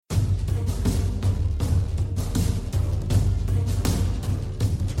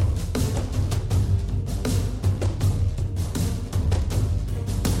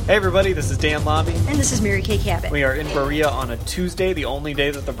Hey everybody, this is Dan Lobby. And this is Mary Kay Cabot. We are in Berea on a Tuesday, the only day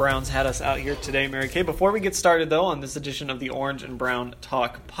that the Browns had us out here today, Mary Kay. Before we get started, though, on this edition of the Orange and Brown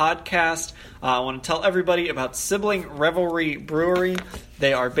Talk podcast, I want to tell everybody about Sibling Revelry Brewery.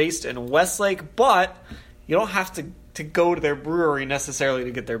 They are based in Westlake, but you don't have to go to their brewery necessarily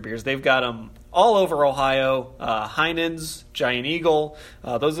to get their beers. They've got them all over Ohio, Heinen's, Giant Eagle,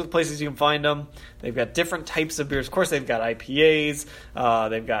 those are the places you can find them. They've got different types of beers. Of course, they've got IPAs,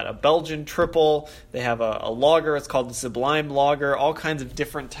 they've got a Belgian triple, they have a lager, it's called the Sublime Lager, all kinds of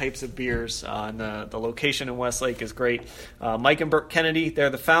different types of beers, and the location in Westlake is great. Mike and Bert Kennedy, they're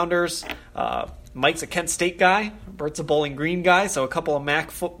the founders. Mike's a Kent State guy, Bert's a Bowling Green guy, so a couple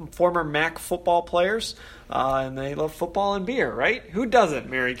of former MAC football players, and they love football and beer, right? Who doesn't,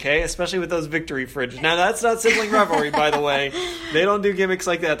 Mary Kay? Especially with those Victory fridges. Now, that's not Sibling Revelry, by the way. They don't do gimmicks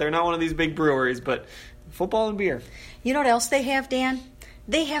like that. They're not one of these big breweries, but football and beer. You know what else they have, Dan?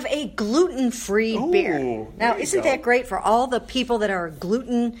 They have a gluten-free beer. Now, isn't that great for all the people that are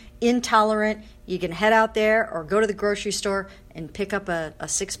gluten intolerant? You can head out there or go to the grocery store and pick up a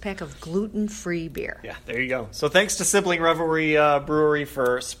six-pack of gluten-free beer. Yeah, there you go. So thanks to Sibling Revelry Brewery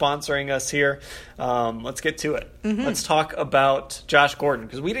for sponsoring us here. Let's get to it. Mm-hmm. Let's talk about Josh Gordon,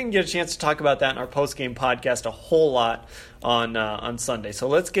 because we didn't get a chance to talk about that in our post-game podcast a whole lot on Sunday. So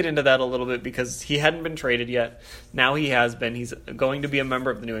let's get into that a little bit, because he hadn't been traded yet. Now he has been. He's going to be a member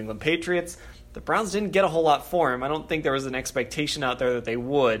of the New England Patriots. The Browns didn't get a whole lot for him. I don't think there was an expectation out there that they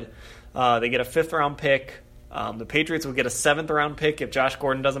would. They get a fifth-round pick. The Patriots would get a seventh-round pick if Josh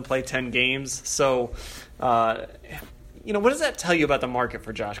Gordon doesn't play 10 games. So, what does that tell you about the market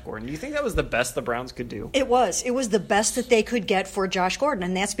for Josh Gordon? Do you think that was the best the Browns could do? It was. It was the best that they could get for Josh Gordon,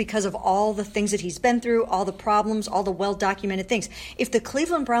 and that's because of all the things that he's been through, all the problems, all the well-documented things. If the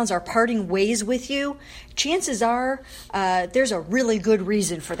Cleveland Browns are parting ways with you, chances are there's a really good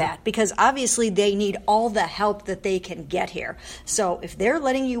reason for that, because obviously they need all the help that they can get here. So if they're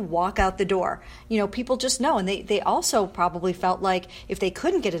letting you walk out the door, people just know. And they also probably felt like if they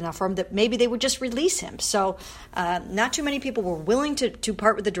couldn't get enough from him, that maybe they would just release him. So not too many people were willing to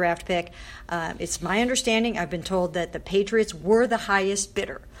part with the draft pick. It's my understanding, I've been told, that the Patriots were the highest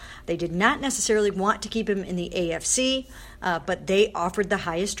bidder. They did not necessarily want to keep him in the AFC, but they offered the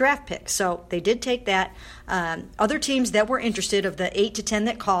highest draft pick. So they did take that. Other teams that were interested, of the 8 to 10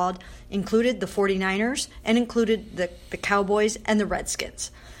 that called, included the 49ers and included the Cowboys and the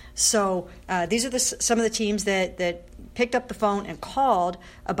Redskins. So these are some of the teams that picked up the phone and called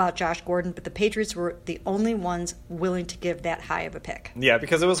about Josh Gordon, but the Patriots were the only ones willing to give that high of a pick. Yeah,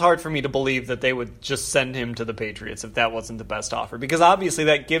 because it was hard for me to believe that they would just send him to the Patriots if that wasn't the best offer, because obviously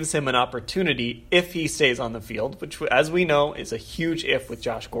that gives him an opportunity if he stays on the field, which, as we know, is a huge if with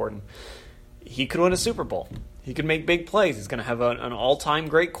Josh Gordon. He could win a Super Bowl. He could make big plays. He's going to have an all-time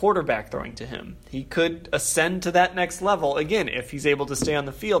great quarterback throwing to him. He could ascend to that next level, again, if he's able to stay on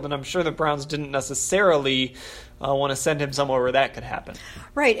the field. And I'm sure the Browns didn't necessarily want to send him somewhere where that could happen.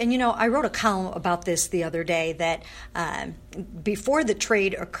 Right. And, I wrote a column about this the other day that before the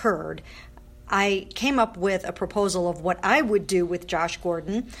trade occurred, I came up with a proposal of what I would do with Josh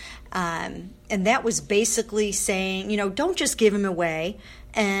Gordon. And that was basically saying, don't just give him away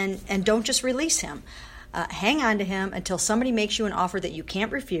and don't just release him. Hang on to him until somebody makes you an offer that you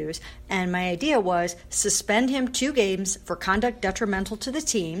can't refuse. And my idea was suspend him 2 games for conduct detrimental to the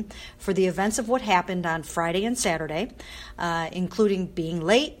team for the events of what happened on Friday and Saturday, including being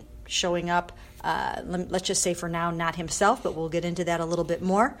late, showing up, let's just say for now, not himself, but we'll get into that a little bit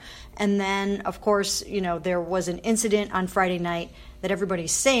more. And then, of course, there was an incident on Friday night that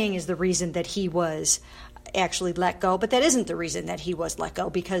everybody's saying is the reason that he was actually let go, but that isn't the reason that he was let go,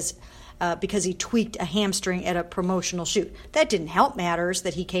 because he tweaked a hamstring at a promotional shoot. That didn't help matters,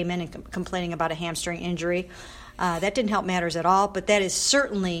 that he came in and complaining about a hamstring injury. That didn't help matters at all, but that is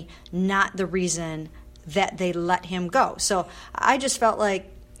certainly not the reason that they let him go. So I just felt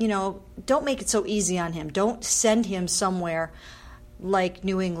like, don't make it so easy on him. Don't send him somewhere like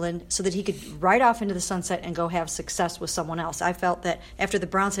New England so that he could ride off into the sunset and go have success with someone else. I felt that after the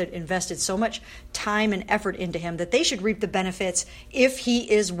Browns had invested so much time and effort into him, that they should reap the benefits if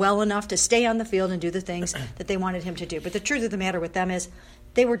he is well enough to stay on the field and do the things that they wanted him to do. But the truth of the matter with them is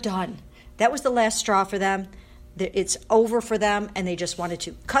they were done. That was the last straw for them. It's over for them, and they just wanted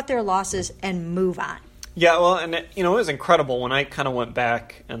to cut their losses and move on. Yeah, well, and it was incredible when I kind of went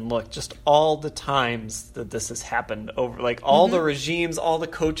back and looked just all the times that this has happened over, like all the regimes, all the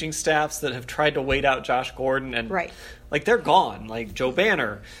coaching staffs that have tried to wait out Josh Gordon, and like they're gone. Like Joe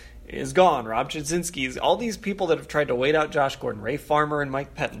Banner is gone, Rob Jasinski, all these people that have tried to wait out Josh Gordon, Ray Farmer and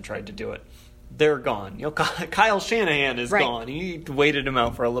Mike Pettin tried to do it. they're gone. Kyle Shanahan is gone. He waited him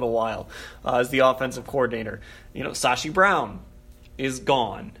out for a little while as the offensive coordinator. Sashi Brown is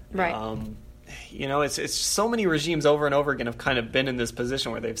gone. Right. It's so many regimes over and over again have kind of been in this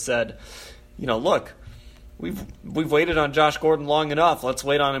position where they've said, look, we've waited on Josh Gordon long enough. Let's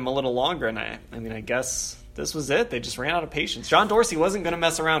wait on him a little longer. And I guess this was it. They just ran out of patience. John Dorsey wasn't going to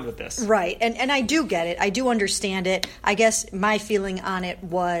mess around with this. Right. And I do get it. I do understand it. I guess my feeling on it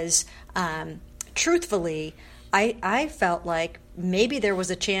was, truthfully, I felt like maybe there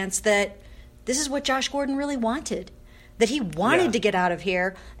was a chance that this is what Josh Gordon really wanted. That he wanted to get out of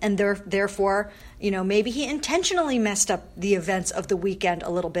here, and therefore, maybe he intentionally messed up the events of the weekend a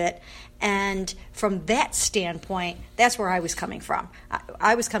little bit. And from that standpoint, that's where I was coming from.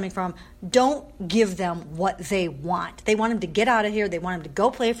 I was coming from, don't give them what they want. They want him to get out of here. They want him to go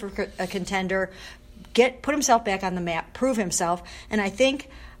play for a contender, put himself back on the map, prove himself. And I think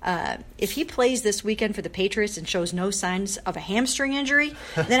if he plays this weekend for the Patriots and shows no signs of a hamstring injury,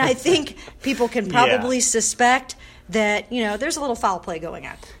 then I think people can probably suspect that, there's a little foul play going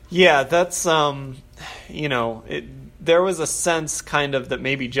on. Yeah, that's, there was a sense kind of that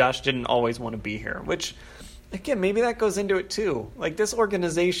maybe Josh didn't always want to be here, which, again, maybe that goes into it too. Like this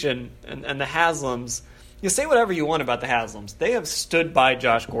organization and the Haslams, you say whatever you want about the Haslams. They have stood by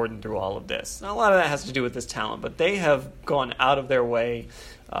Josh Gordon through all of this. Now, a lot of that has to do with his talent, but they have gone out of their way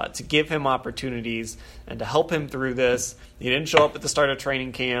to give him opportunities and to help him through this. He didn't show up at the start of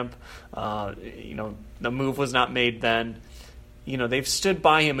training camp. The move was not made then. They've stood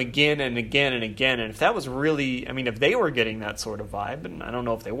by him again and again and again. And if that was really, if they were getting that sort of vibe, and I don't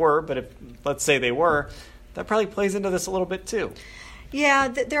know if they were, but if let's say they were, that probably plays into this a little bit too. Yeah,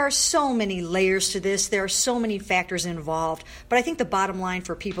 there are so many layers to this. There are so many factors involved. But I think the bottom line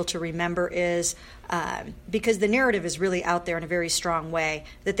for people to remember is, because the narrative is really out there in a very strong way,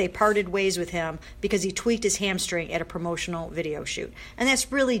 that they parted ways with him because he tweaked his hamstring at a promotional video shoot. And that's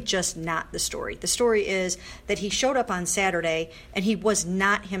really just not the story. The story is that he showed up on Saturday and he was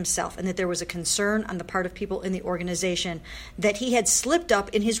not himself, and that there was a concern on the part of people in the organization that he had slipped up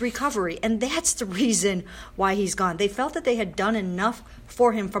in his recovery. And that's the reason why he's gone. They felt that they had done enough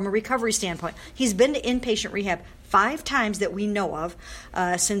for him from a recovery standpoint. He's been to inpatient rehab 5 times that we know of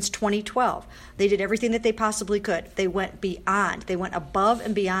since 2012. They did everything that they possibly could. They went beyond. They went above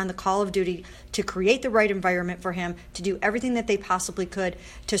and beyond the call of duty to create the right environment for him, to do everything that they possibly could,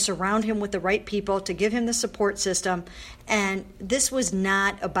 to surround him with the right people, to give him the support system. And this was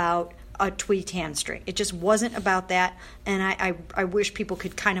not about a tweaked hamstring. It just wasn't about that, and I wish people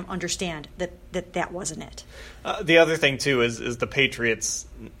could kind of understand that wasn't it. The other thing, too, is the Patriots,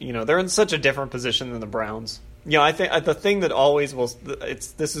 they're in such a different position than the Browns. I think the thing that always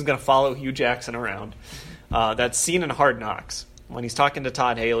this is going to follow Hugh Jackson around. That scene in Hard Knocks when he's talking to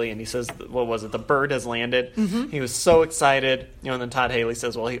Todd Haley and he says, what was it, the bird has landed. Mm-hmm. He was so excited, and then Todd Haley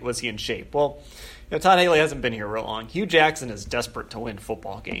says, well, was he in shape? Well, Todd Haley hasn't been here real long. Hugh Jackson is desperate to win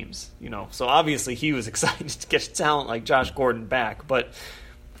football games, so obviously he was excited to get talent like Josh Gordon back, but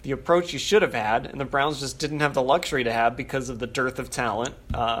the approach you should have had, and the Browns just didn't have the luxury to have because of the dearth of talent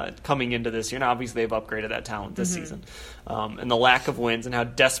coming into this year. And obviously they've upgraded that talent this season. And the lack of wins and how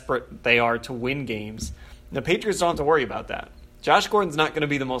desperate they are to win games. The Patriots don't have to worry about that. Josh Gordon's not going to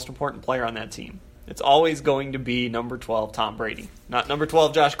be the most important player on that team. It's always going to be number 12 Tom Brady, not number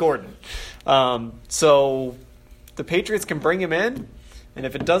 12 Josh Gordon. So the Patriots can bring him in, and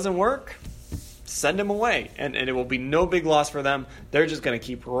if it doesn't work, send him away, and it will be no big loss for them. They're just going to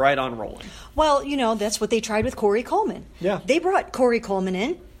keep right on rolling. Well, that's what they tried with Corey Coleman. Yeah. They brought Corey Coleman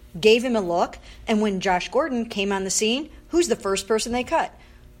in, gave him a look, and when Josh Gordon came on the scene, who's the first person they cut?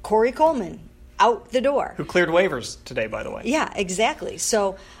 Corey Coleman, out the door. Who cleared waivers today, by the way. Yeah, exactly.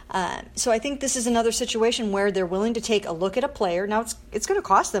 So I think this is another situation where they're willing to take a look at a player. Now, it's going to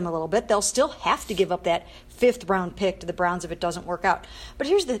cost them a little bit. They'll still have to give up that 5th-round pick to the Browns if it doesn't work out. But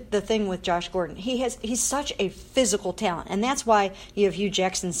here's the thing with Josh Gordon. He's such a physical talent, and that's why you have Hugh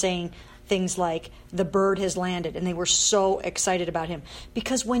Jackson saying things like, the bird has landed, and they were so excited about him.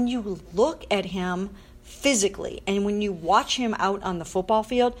 Because when you look at him physically, and when you watch him out on the football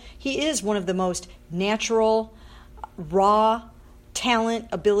field, he is one of the most natural, raw, talent,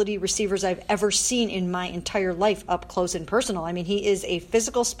 ability receivers I've ever seen in my entire life up close and personal. I mean, he is a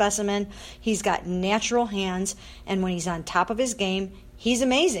physical specimen. He's got natural hands, and when he's on top of his game, he's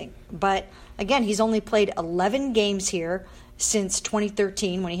amazing. But again, he's only played 11 games here since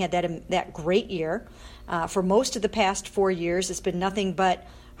 2013 when he had that great year. For most of the past 4 years, it's been nothing but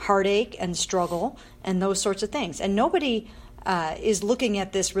heartache and struggle and those sorts of things. And nobody is looking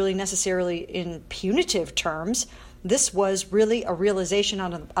at this really necessarily in punitive terms. this was really a realization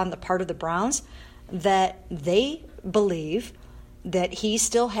on the part of the Browns that they believe that he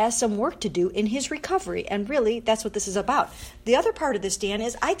still has some work to do in his recovery. And really, that's what this is about. The other part of this, Dan,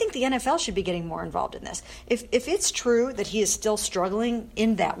 is I think the NFL should be getting more involved in this. If it's true that he is still struggling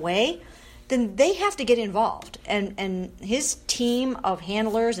in that way, then they have to get involved. And his team of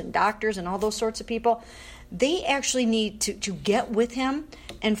handlers and doctors and all those sorts of people, they actually need to get with him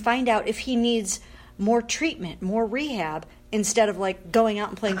and find out if he needs more treatment, more rehab, instead of like going out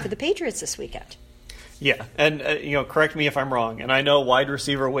and playing for the Patriots this weekend. Yeah, and correct me if I'm wrong. And I know wide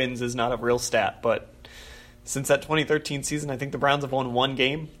receiver wins is not a real stat, but since that 2013 season, I think the Browns have won one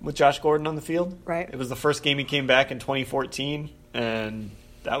game with Josh Gordon on the field. Right. It was the first game he came back in 2014, and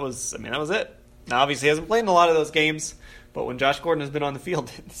that was it. Now, obviously, he hasn't played in a lot of those games, but when Josh Gordon has been on the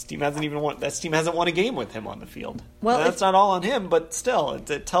field, this team hasn't won a game with him on the field. Well, that's not all on him, but still,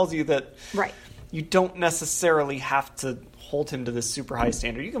 it tells you that you don't necessarily have to hold him to this super high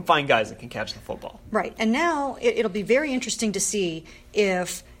standard. You can find guys that can catch the football. Right. And now it'll be very interesting to see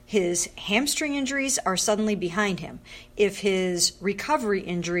if his hamstring injuries are suddenly behind him, if his recovery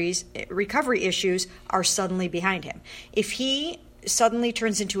issues are suddenly behind him. If he suddenly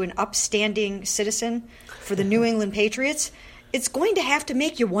turns into an upstanding citizen for the New England Patriots, it's going to have to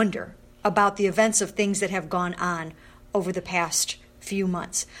make you wonder about the events of things that have gone on over the past few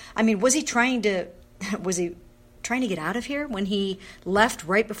months. I mean, was he trying to get out of here when he left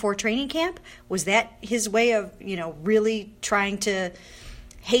right before training camp? Was that his way of, really trying to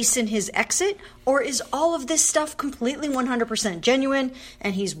hasten his exit? Or is all of this stuff completely 100% genuine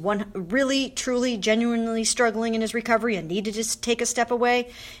and he's really, truly, genuinely struggling in his recovery and needed to take a step away?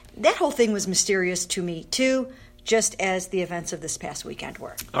 That whole thing was mysterious to me, too, just as the events of this past weekend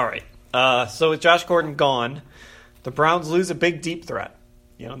were. All right. So with Josh Gordon gone, the Browns lose a big deep threat.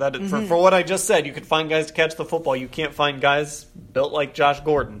 For what I just said, you can find guys to catch the football. You can't find guys built like Josh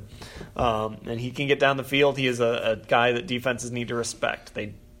Gordon. And he can get down the field. He is a guy that defenses need to respect.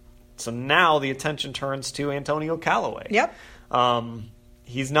 So now the attention turns to Antonio Callaway. Yep.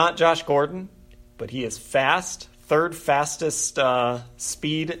 He's not Josh Gordon, but he is fast. Third fastest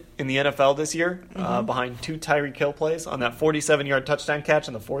speed in the NFL this year, behind two Tyreek Hill plays on that 47-yard touchdown catch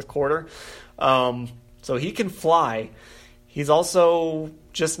in the fourth quarter. So he can fly. He's also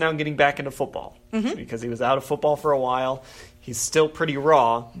just now getting back into football because he was out of football for a while. He's still pretty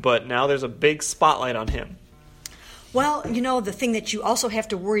raw, but now there's a big spotlight on him. Well, the thing that you also have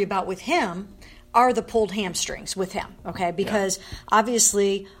to worry about with him are the pulled hamstrings with him, okay? Because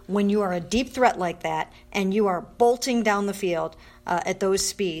obviously when you are a deep threat like that and you are bolting down the field at those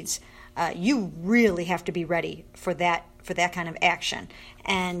speeds, you really have to be ready for that kind of action.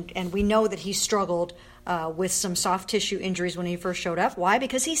 And we know that he struggled with some soft tissue injuries when he first showed up. Why?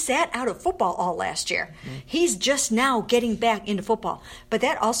 Because he sat out of football all last year. He's just now getting back into football. But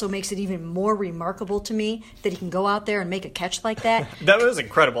that also makes it even more remarkable to me that he can go out there and make a catch like that. That was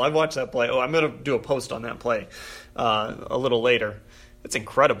incredible. I watched that play. I'm going to do a post on that play a little later. It's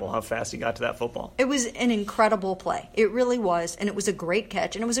incredible how fast he got to that football. It was an incredible play. It really was. And it was a great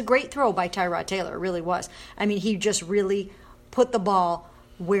catch. And it was a great throw by Tyrod Taylor. It really was. I mean, he just really put the ball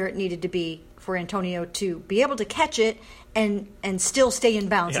where it needed to be for Antonio to be able to catch it and still stay in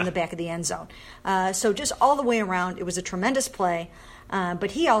bounds in the back of the end zone. So just all the way around, it was a tremendous play.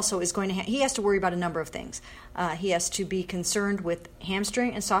 But he also is going to he has to worry about a number of things. He has to be concerned with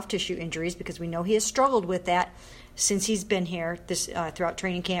hamstring and soft tissue injuries because we know he has struggled with that since he's been here throughout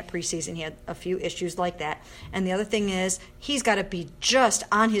training camp, preseason. He had a few issues like that. And the other thing is he's got to be just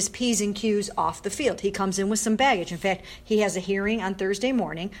on his P's and Q's off the field. He comes in with some baggage. In fact, he has a hearing on Thursday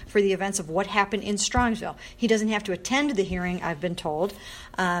morning for the events of what happened in Strongsville. He doesn't have to attend the hearing, I've been told,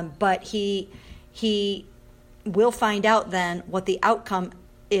 but he will find out then what the outcome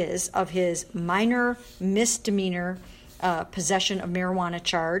is of his minor misdemeanor possession of marijuana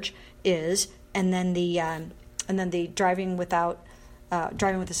charge is, and then the driving with a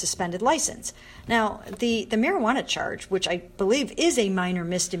suspended license. Now, the marijuana charge, which I believe is a minor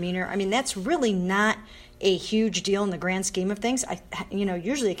misdemeanor, I mean, that's really not a huge deal in the grand scheme of things.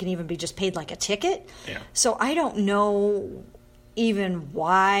 Usually it can even be just paid like a ticket. Yeah. So I don't know even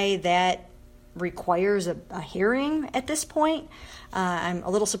why that requires a hearing at this point. I'm a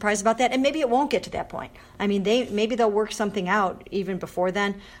little surprised about that, and maybe it won't get to that point. I mean, maybe they'll work something out even before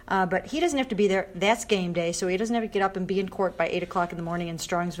then, but he doesn't have to be there. That's game day, so he doesn't have to get up and be in court by 8 o'clock in the morning in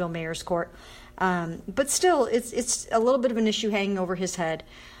Strongsville Mayor's Court. But still, it's a little bit of an issue hanging over his head,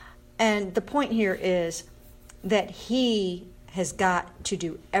 and the point here is that he has got to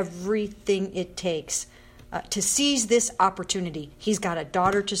do everything it takes to seize this opportunity. He's got a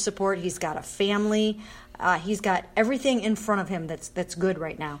daughter to support. He's got a family. he's got everything in front of him that's good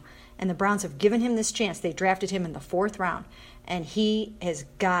right now. And the Browns have given him this chance. They drafted him in the 4th round. And he has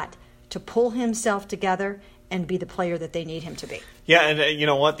got to pull himself together and be the player that they need him to be. Yeah, and you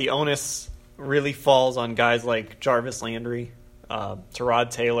know what? The onus really falls on guys like Jarvis Landry,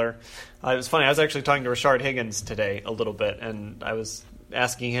 Tyrod Taylor. It was funny. I was actually talking to Rashard Higgins today a little bit, and I was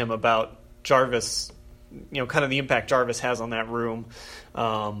asking him about Jarvis, kind of the impact Jarvis has on that room.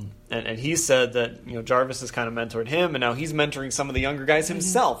 And he said that, Jarvis has kind of mentored him, and now he's mentoring some of the younger guys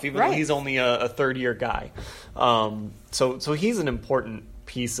himself, even though he's only a third-year guy. So he's an important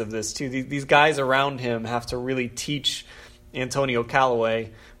piece of this, too. These guys around him have to really teach Antonio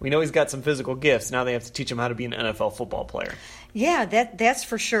Callaway. We know he's got some physical gifts. Now they have to teach him how to be an NFL football player. Yeah, that's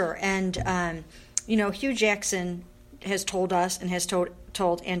for sure. And, Hugh Jackson has told us and has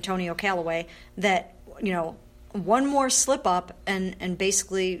told Antonio Callaway that, one more slip up and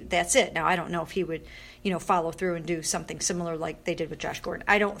basically that's it. Now, I don't know if he would, follow through and do something similar like they did with Josh Gordon.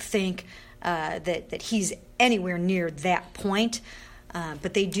 I don't think that he's anywhere near that point.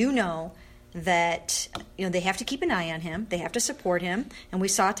 But they do know that, they have to keep an eye on him. They have to support him. And we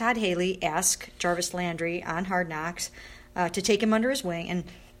saw Todd Haley ask Jarvis Landry on Hard Knocks to take him under his wing. And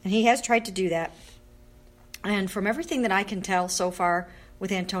he has tried to do that. And from everything that I can tell so far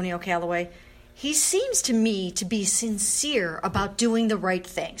with Antonio Callaway, he seems to me to be sincere about doing the right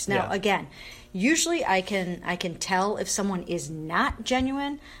things. Now, again, usually I can tell if someone is not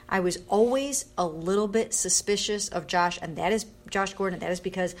genuine. I was always a little bit suspicious of Josh Gordon, and that is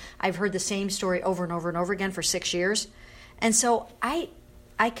because I've heard the same story over and over and over again for 6 years. And so I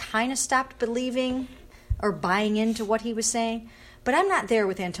kind of stopped believing or buying into what he was saying. But I'm not there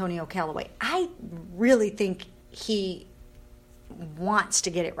with Antonio Callaway. I really think he wants to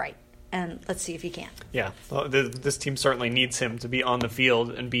get it right. And let's see if he can. Yeah, well, this team certainly needs him to be on the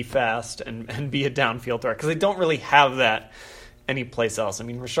field and be fast and be a downfield threat, because they don't really have that anyplace else. I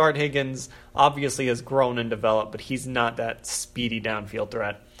mean, Rashard Higgins obviously has grown and developed, but he's not that speedy downfield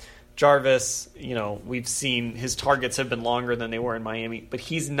threat. Jarvis, we've seen his targets have been longer than they were in Miami, but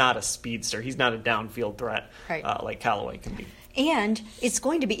he's not a speedster. He's not a downfield threat like Callaway can be. And it's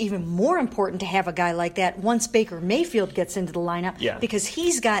going to be even more important to have a guy like that once Baker Mayfield gets into the lineup, because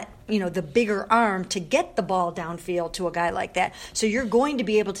he's got, the bigger arm to get the ball downfield to a guy like that. So you're going to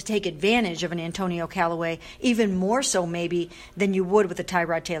be able to take advantage of an Antonio Callaway even more so maybe than you would with a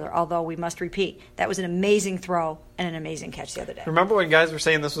Tyrod Taylor, although we must repeat, that was an amazing throw and an amazing catch the other day. Remember when guys were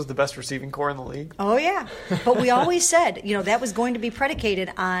saying this was the best receiving core in the league? Oh, yeah. But we always said, that was going to be predicated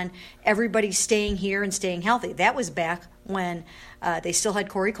on everybody staying here and staying healthy. That was back when they still had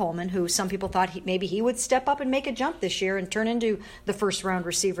Corey Coleman, who some people thought maybe he would step up and make a jump this year and turn into the first-round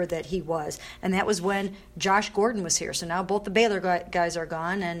receiver that he was. And that was when Josh Gordon was here. So now both the Baylor guys are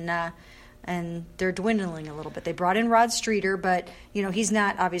gone, and they're dwindling a little bit. They brought in Rod Streeter, but he's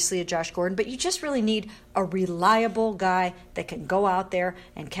not obviously a Josh Gordon. But you just really need a reliable guy that can go out there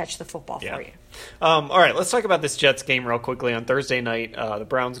and catch the football for you. All right, let's talk about this Jets game real quickly. On Thursday night, the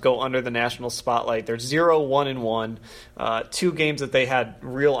Browns go under the national spotlight. They're 0-1-1. 2 games that they had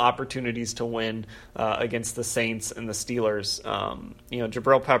real opportunities to win against the Saints and the Steelers.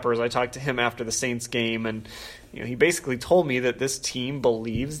 Jabril Peppers, I talked to him after the Saints game, and he basically told me that this team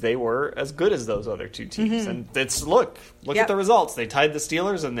believes they were as good as those other 2 teams. And it's look at the results. They tied the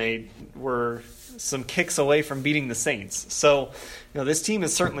Steelers, and they were some kicks away from beating the Saints. So, this team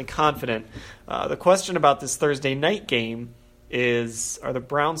is certainly confident. The question about this Thursday night game is, are the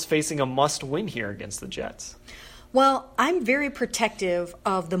Browns facing a must-win here against the Jets? Well, I'm very protective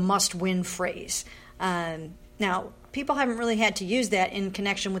of the must-win phrase. Now, people haven't really had to use that in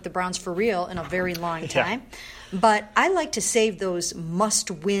connection with the Browns for real in a very long time. But I like to save those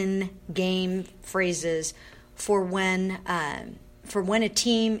must-win game phrases for when a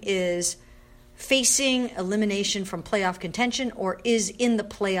team is facing elimination from playoff contention or is in the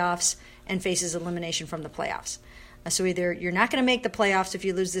playoffs and faces elimination from the playoffs. So either you're not going to make the playoffs if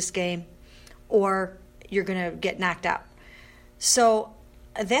you lose this game, or you're going to get knocked out. So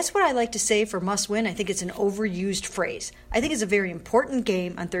that's what I like to say for must win. I think it's an overused phrase. I think it's a very important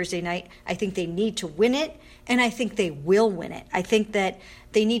game on Thursday night. I think they need to win it, and I think they will win it. I think that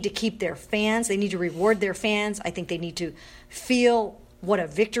they need to keep their fans. They need to reward their fans. I think they need to feel what a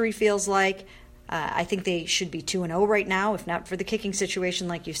victory feels like. I think they should be 2-0 right now, if not for the kicking situation,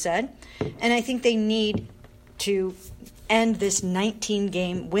 like you said. And I think they need to end this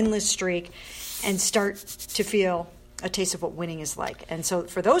 19-game winless streak and start to feel a taste of what winning is like. And so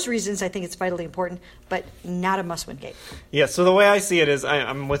for those reasons, I think it's vitally important, but not a must-win game. Yeah, so the way I see it is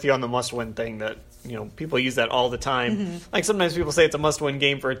I'm with you on the must-win thing, that people use that all the time. Mm-hmm. Like sometimes people say it's a must-win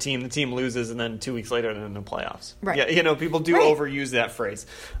game for a team. The team loses, and then 2 weeks later they're in the playoffs. Right. Yeah, people do overuse that phrase.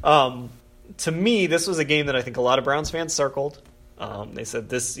 To me, this was a game that I think a lot of Browns fans circled. They said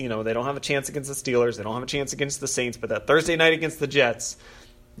this, they don't have a chance against the Steelers. They don't have a chance against the Saints. But that Thursday night against the Jets,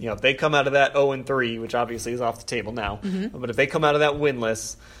 if they come out of that 0-3, which obviously is off the table now, but if they come out of that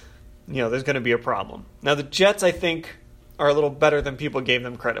winless, there's going to be a problem. Now, the Jets, I think, are a little better than people gave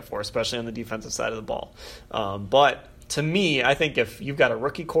them credit for, especially on the defensive side of the ball. But to me, I think if you've got a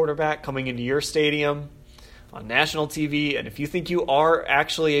rookie quarterback coming into your stadium on national TV, and if you think you are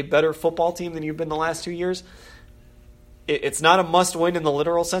actually a better football team than you've been the last 2 years, it's not a must-win in the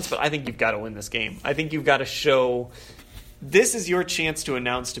literal sense, but I think you've got to win this game. I think you've got to show this is your chance to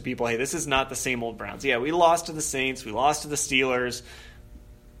announce to people, hey, this is not the same old Browns. Yeah, we lost to the Saints, we lost to the Steelers,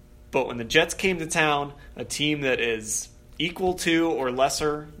 but when the Jets came to town, a team that is equal to or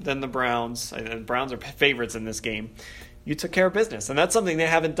lesser than the Browns, and the Browns are favorites in this game, you took care of business. And that's something they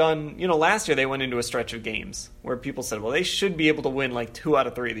haven't done. Last year they went into a stretch of games where people said, well, they should be able to win like 2 out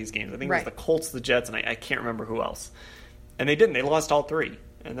of 3 of these games. I think it was the Colts, the Jets, and I can't remember who else. And they didn't. They lost all 3.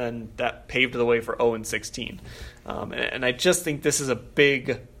 And then that paved the way for 0-16. And I just think this is a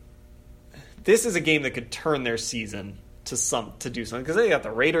game that could turn their season to do something, because they got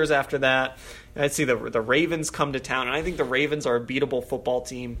the Raiders after that. And I'd see the Ravens come to town, and I think the Ravens are a beatable football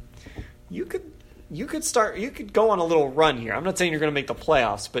team. You could go on a little run here. I'm not saying you're going to make the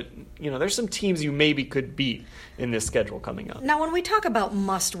playoffs, but there's some teams you maybe could beat in this schedule coming up. Now, when we talk about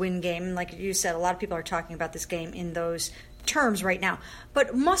must-win game, like you said, a lot of people are talking about this game in those terms right now.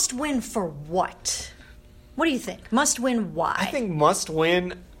 But must-win for what? What do you think? Must-win why? I think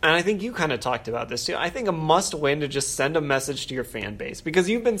must-win, and I think you kind of talked about this too, I think a must-win to just send a message to your fan base. Because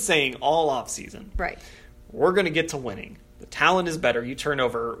you've been saying all offseason, right, we're going to get to winning. The talent is better. You turn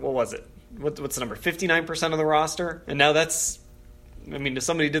over, what was it? What's the number? 59% of the roster? And now if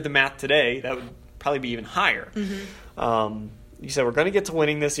somebody did the math today, that would probably be even higher. Mm-hmm. You said we're going to get to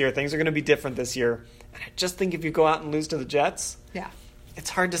winning this year. Things are going to be different this year. And I just think if you go out and lose to the Jets, it's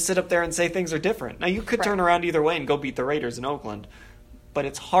hard to sit up there and say things are different. Now, you could turn around either way and go beat the Raiders in Oakland, but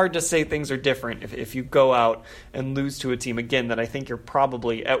it's hard to say things are different if you go out and lose to a team, again, that I think you're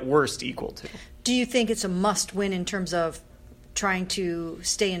probably at worst equal to. Do you think it's a must-win in terms of trying to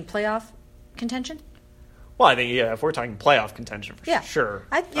stay in playoff contention? Well, I think, if we're talking playoff contention, for sure.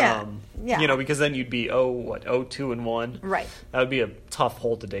 Because then you'd be 2-1. Right. That would be a tough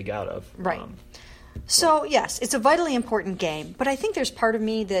hole to dig out of. Right. So, yes, it's a vitally important game, but I think there's part of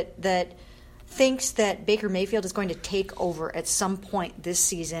me that thinks that Baker Mayfield is going to take over at some point this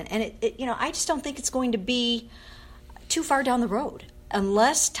season, and I just don't think it's going to be too far down the road.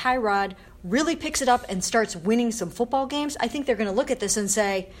 Unless Tyrod really picks it up and starts winning some football games, I think they're going to look at this and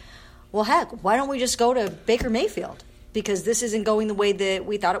say, well, heck, why don't we just go to Baker Mayfield? Because this isn't going the way that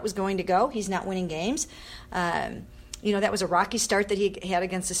we thought it was going to go. He's not winning games. That was a rocky start that he had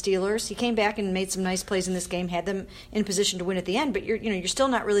against the Steelers. He came back and made some nice plays in this game, had them in position to win at the end. But you're still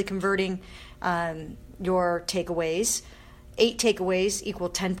not really converting your takeaways. 8 takeaways equal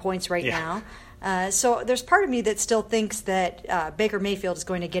 10 points right now. So there's part of me that still thinks that Baker Mayfield is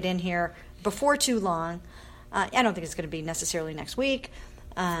going to get in here before too long. I don't think it's going to be necessarily next week.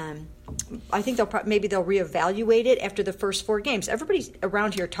 I think they'll reevaluate it after the first 4 games. Everybody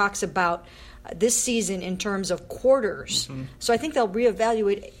around here talks about this season in terms of quarters. Mm-hmm. So I think they'll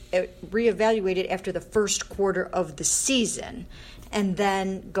reevaluate it after the first quarter of the season and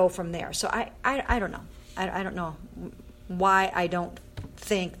then go from there. So I don't know. I don't know why I don't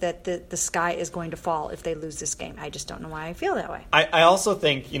think that the sky is going to fall if they lose this game. I just don't know why I feel that way. I also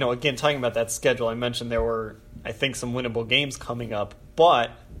think, again, talking about that schedule, I mentioned there were, I think, some winnable games coming up.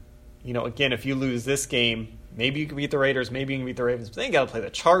 But, again, if you lose this game, maybe you can beat the Raiders, maybe you can beat the Ravens. But then you got to play the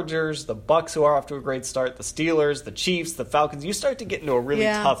Chargers, the Bucs, who are off to a great start, the Steelers, the Chiefs, the Falcons. You start to get into a really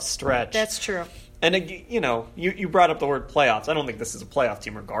tough stretch. That's true. And, you brought up the word playoffs. I don't think this is a playoff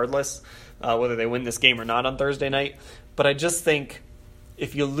team regardless, whether they win this game or not on Thursday night. But I just think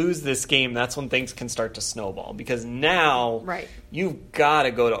if you lose this game, that's when things can start to snowball. Because now you've got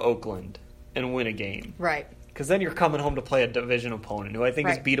to go to Oakland and win a game. Right. Because then you're coming home to play a division opponent who I think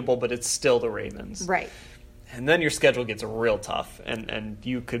is beatable, but it's still the Ravens. Right. And then your schedule gets real tough, and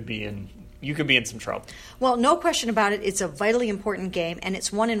you could be in some trouble. Well, no question about it. It's a vitally important game, and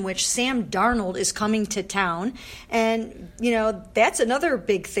it's one in which Sam Darnold is coming to town. And, that's another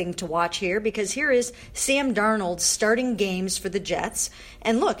big thing to watch here, because here is Sam Darnold starting games for the Jets.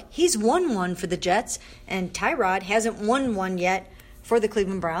 And look, he's won one for the Jets, and Tyrod hasn't won one yet for the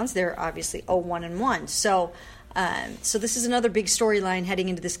Cleveland Browns. They're obviously 0-1-1. So So this is another big storyline heading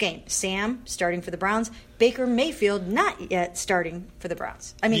into this game. Sam starting for the Browns. Baker Mayfield not yet starting for the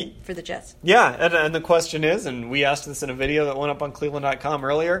Browns. For the Jets. Yeah, and the question is, and we asked this in a video that went up on Cleveland.com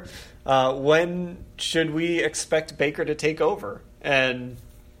earlier, when should we expect Baker to take over? And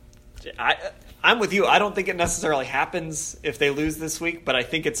I'm with you. I don't think it necessarily happens if they lose this week, but I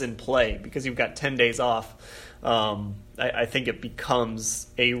think it's in play because you've got 10 days off. I think it becomes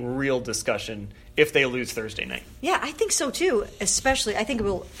a real discussion if they lose Thursday night. Yeah, I think so too. Especially, I think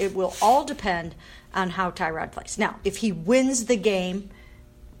it will all depend on how Tyrod plays. Now, if he wins the game,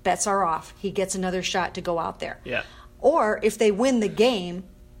 bets are off. He gets another shot to go out there. Yeah. Or if they win the game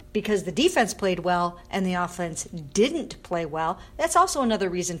because the defense played well and the offense didn't play well, that's also another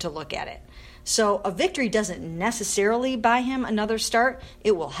reason to look at it. So a victory doesn't necessarily buy him another start.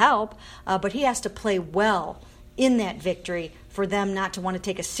 It will help, but he has to play well in that victory for them not to want to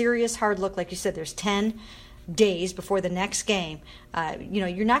take a serious hard look. Like you said, there's 10 days before the next game.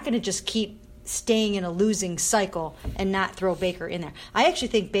 You're not going to just keep staying in a losing cycle and not throw Baker in there. I actually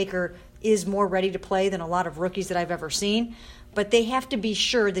think Baker is more ready to play than a lot of rookies that I've ever seen, but they have to be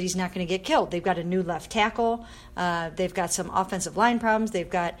sure that he's not going to get killed. They've got a new left tackle. They've got some offensive line problems. They've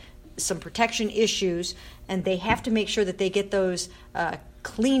got some protection issues, and they have to make sure that they get those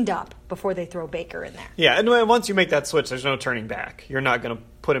cleaned up before they throw Baker in there. Yeah, and once you make that switch, there's no turning back. You're not going to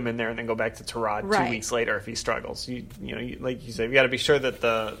put him in there and then go back to Tyrod 2 weeks later if he struggles. Like you said, you got to be sure that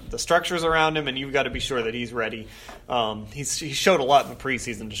the structure's around him, and you've got to be sure that he's ready. He showed a lot in the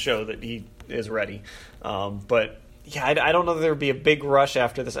preseason to show that he is ready. But yeah, I don't know that there would be a big rush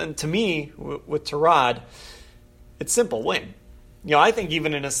after this. And to me, with Tyrod, it's simple: win. I think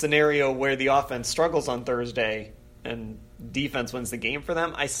even in a scenario where the offense struggles on Thursday and defense wins the game for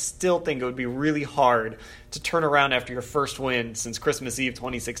them, I still think it would be really hard to turn around after your first win since Christmas Eve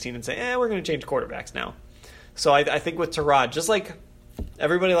 2016 and say, we're going to change quarterbacks now. So I think with Tyrod, just like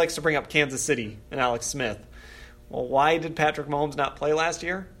everybody likes to bring up Kansas City and Alex Smith, well, why did Patrick Mahomes not play last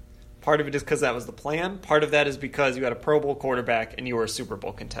year? Part of it is because that was the plan. Part of that is because you had a Pro Bowl quarterback and you were a Super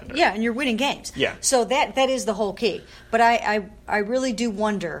Bowl contender. Yeah, and you're winning games. Yeah. So that is the whole key. But I really do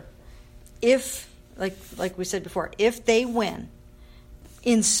wonder if, like we said before, if they win,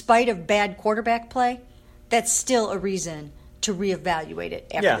 in spite of bad quarterback play, that's still a reason to reevaluate it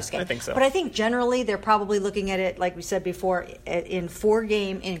after this game. I think so. But I think generally they're probably looking at it, like we said before, in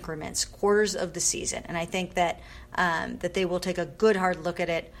 4-game increments, quarters of the season. And I think that they will take a good hard look at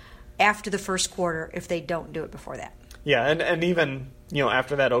it after the first quarter if they don't do it before that. Yeah, and even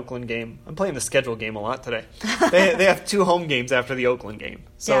after that Oakland game, I'm playing the schedule game a lot today. They have 2 home games after the Oakland game.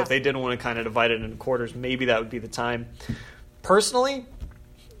 So if they didn't want to kind of divide it into quarters, maybe that would be the time. Personally,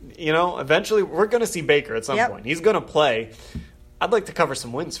 eventually we're going to see Baker at some point. He's going to play. I'd like to cover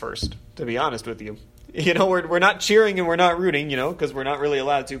some wins first, to be honest with you. We're not cheering and we're not rooting, because we're not really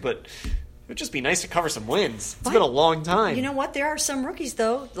allowed to, but it would just be nice to cover some wins. It's been a long time. You know what? There are some rookies,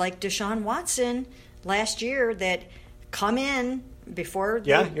 though, like Deshaun Watson last year, that come in before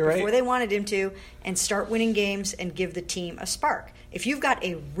they wanted him to and start winning games and give the team a spark. If you've got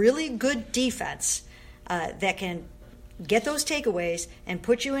a really good defense that can get those takeaways and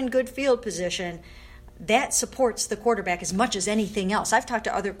put you in good field position, that supports the quarterback as much as anything else. I've talked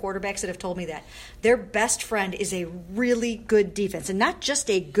to other quarterbacks that have told me that their best friend is a really good defense. And not just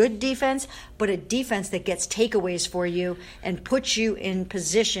a good defense, but a defense that gets takeaways for you and puts you in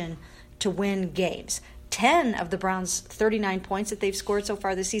position to win games. 10 of the Browns' 39 points that they've scored so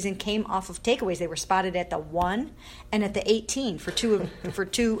far this season came off of takeaways. They were spotted at the 1 and at the 18 for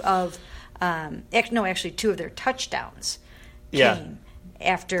two of their touchdowns came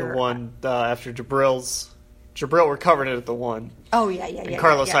after the one after Jabril recovered it at the 1. Oh yeah. And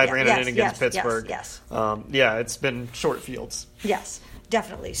Carlos Hyde ran it in against Pittsburgh. Yes. It's been short fields. Yes,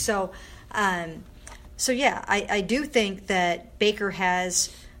 definitely. So I do think that Baker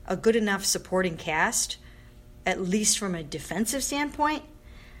has a good enough supporting cast, at least from a defensive standpoint,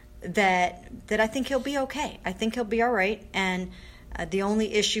 that I think he'll be okay. I think he'll be all right. And the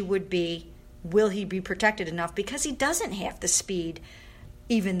only issue would be, will he be protected enough? Because he doesn't have the speed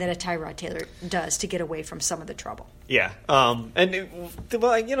even that a Tyrod Taylor does to get away from some of the trouble. Yeah.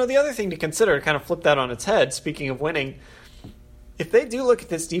 The other thing to consider, to kind of flip that on its head, speaking of winning, if they do look at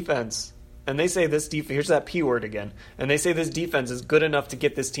this defense and they say this defense, here's that P word again, and they say this defense is good enough to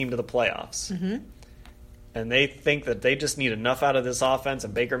get this team to the playoffs, and they think that they just need enough out of this offense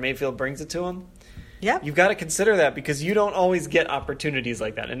and Baker Mayfield brings it to them, you've got to consider that, because you don't always get opportunities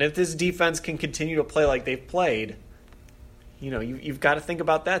like that. And if this defense can continue to play like they've played, you've got to think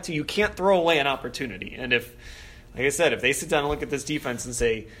about that too. You can't throw away an opportunity. And if like I said, if they sit down and look at this defense and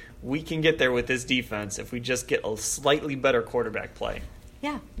say, we can get there with this defense if we just get a slightly better quarterback play.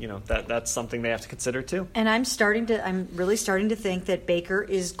 Yeah. That's something they have to consider too. And I'm really starting to think that Baker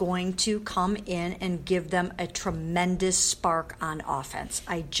is going to come in and give them a tremendous spark on offense.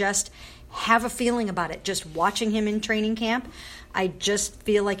 I just have a feeling about it. Just watching him in training camp, I just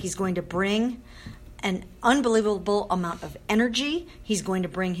feel like he's going to bring an unbelievable amount of energy. He's going to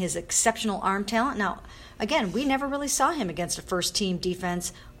bring his exceptional arm talent. Now, again, we never really saw him against a first-team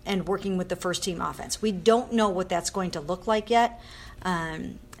defense and working with the first-team offense. We don't know what that's going to look like yet.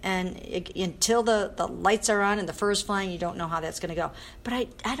 And until the lights are on and the fur's flying, you don't know how that's going to go. But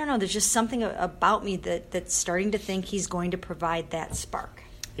I don't know. There's just something about me that's starting to think he's going to provide that spark.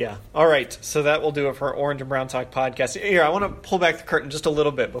 Yeah. All right. So that will do it for our Orange and Brown Talk podcast. Here, I want to pull back the curtain just a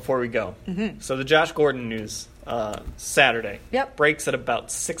little bit before we go. Mm-hmm. So the Josh Gordon news Saturday breaks at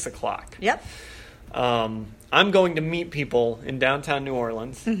about 6 o'clock. Yep. I'm going to meet people in downtown New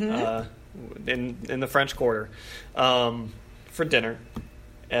Orleans in the French Quarter for dinner.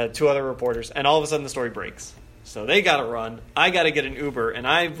 2 other reporters, and all of a sudden the story breaks. So they got to run. I got to get an Uber, and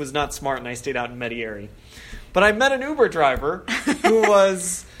I was not smart, and I stayed out in Medieri. But I met an Uber driver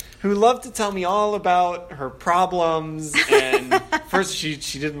who loved to tell me all about her problems. And first, she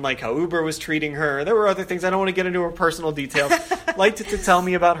didn't like how Uber was treating her. There were other things. I don't want to get into her personal details. Liked to tell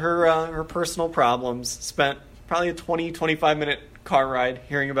me about her personal problems. Spent probably a 20, 25-minute car ride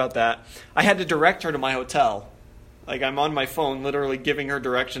hearing about that. I had to direct her to my hotel. Like, I'm on my phone literally giving her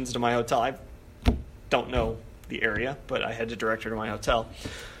directions to my hotel. I don't know the area, but I had to direct her to my hotel.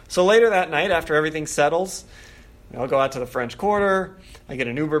 So later that night, after everything settles, I'll go out to the French Quarter. I get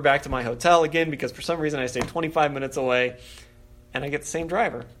an Uber back to my hotel again because for some reason I stayed 25 minutes away, and I get the same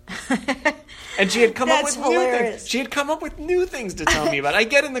driver. And she had come up with new things. She had come up with new things to tell me about. I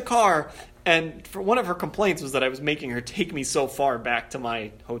get in the car, and one of her complaints was that I was making her take me so far back to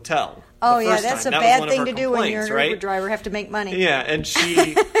my hotel. Oh, yeah, that's a bad thing to do when you're an Uber driver, have to make money. Yeah, and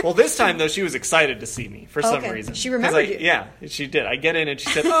well, this time, though, she was excited to see me for some reason. She remembered you. Yeah, she did. I get in, and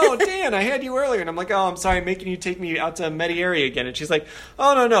she said, oh, Dan, I had you earlier. And I'm like, oh, I'm sorry, I'm making you take me out to Medieri again. And she's like,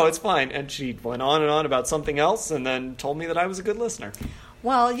 oh, no, it's fine. And she went on and on about something else and then told me that I was a good listener.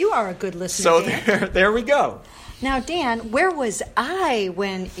 Well, you are a good listener, so Dan. There we go. Now, Dan, where was I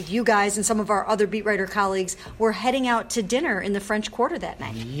when you guys and some of our other beat writer colleagues were heading out to dinner in the French Quarter that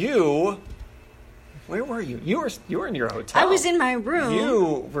night? Where were you? You were in your hotel. I was in my room.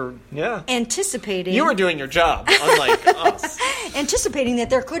 You were, anticipating. You were doing your job, unlike us. Anticipating that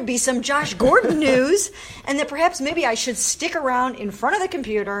there could be some Josh Gordon news, and that perhaps maybe I should stick around in front of the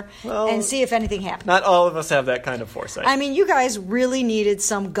computer and see if anything happened. Not all of us have that kind of foresight. I mean, you guys really needed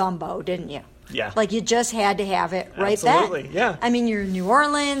some gumbo, didn't you? Yeah. Like, you just had to have it right Absolutely, then. yeah. I mean, you're in New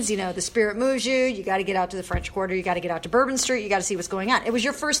Orleans, the spirit moves you. You got to get out to the French Quarter. You got to get out to Bourbon Street. You got to see what's going on. It was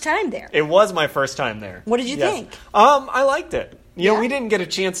your first time there. It was my first time there. What did you think? I liked it. We didn't get a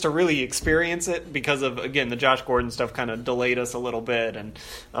chance to really experience it because of, again, the Josh Gordon stuff kind of delayed us a little bit. And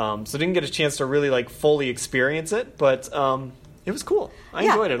so didn't get a chance to really, fully experience it. But it was cool. I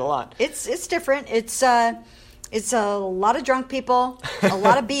enjoyed it a lot. It's different. It's a lot of drunk people, a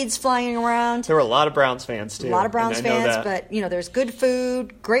lot of beads flying around. There were a lot of Browns fans, too. A lot of Browns fans, but, there's good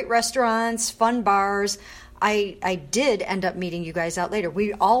food, great restaurants, fun bars. I did end up meeting you guys out later.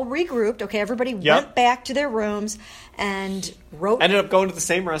 We all regrouped. Okay, everybody went back to their rooms and wrote. Ended up going to the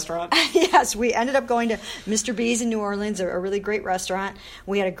same restaurant? Yes, we ended up going to Mr. B's in New Orleans, a really great restaurant.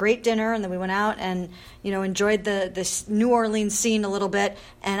 We had a great dinner, and then we went out and enjoyed the New Orleans scene a little bit.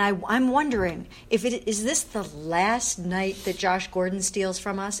 And I'm wondering, is this the last night that Josh Gordon steals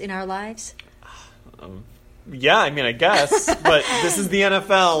from us in our lives? Yeah, I guess, but this is the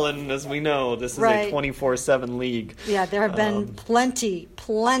NFL, and as we know, this is a 24/7 league. Yeah, there have been plenty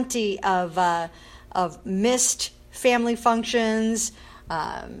of missed family functions,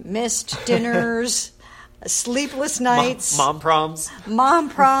 missed dinners, sleepless nights, mom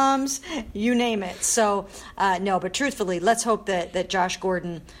proms, you name it. So, no, but truthfully, let's hope that Josh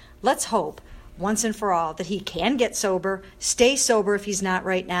Gordon, let's hope once and for all that he can get sober, stay sober if he's not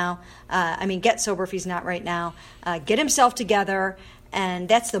right now. Get sober if he's not right now. Get himself together, and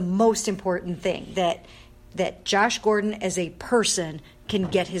that's the most important thing, that Josh Gordon as a person can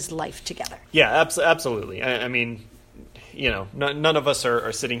get his life together. Yeah, absolutely. None of us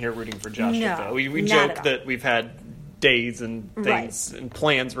are sitting here rooting for Josh to fail. We joke that we've had days and things and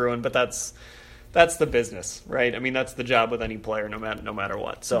plans ruined, but that's the business, right? That's the job with any player, no matter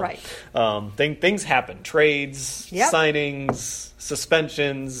what. So, things happen: trades, signings,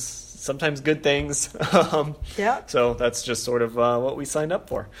 suspensions, sometimes good things. Yeah. So that's just sort of what we signed up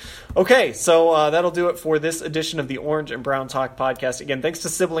for. Okay, so that'll do it for this edition of the Orange and Brown Talk podcast. Again, thanks to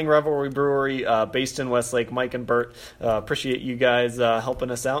Sibling Revelry Brewery based in Westlake, Mike and Bert. Appreciate you guys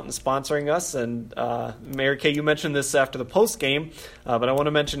helping us out and sponsoring us. And Mary Kay, you mentioned this after the post game, but I want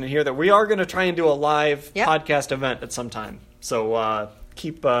to mention in here that we are going to try and do a live podcast event at some time. So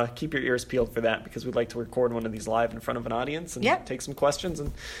keep your ears peeled for that, because we'd like to record one of these live in front of an audience and take some questions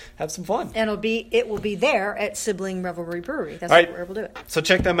and have some fun. And it will be there at Sibling Revelry Brewery. That's right. where we're able to do it. So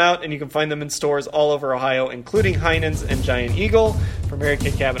check them out, and you can find them in stores all over Ohio, including Heinen's and Giant Eagle. For Mary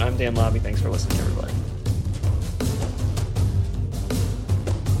Kay Cabot, I'm Dan Lobby. Thanks for listening, everybody.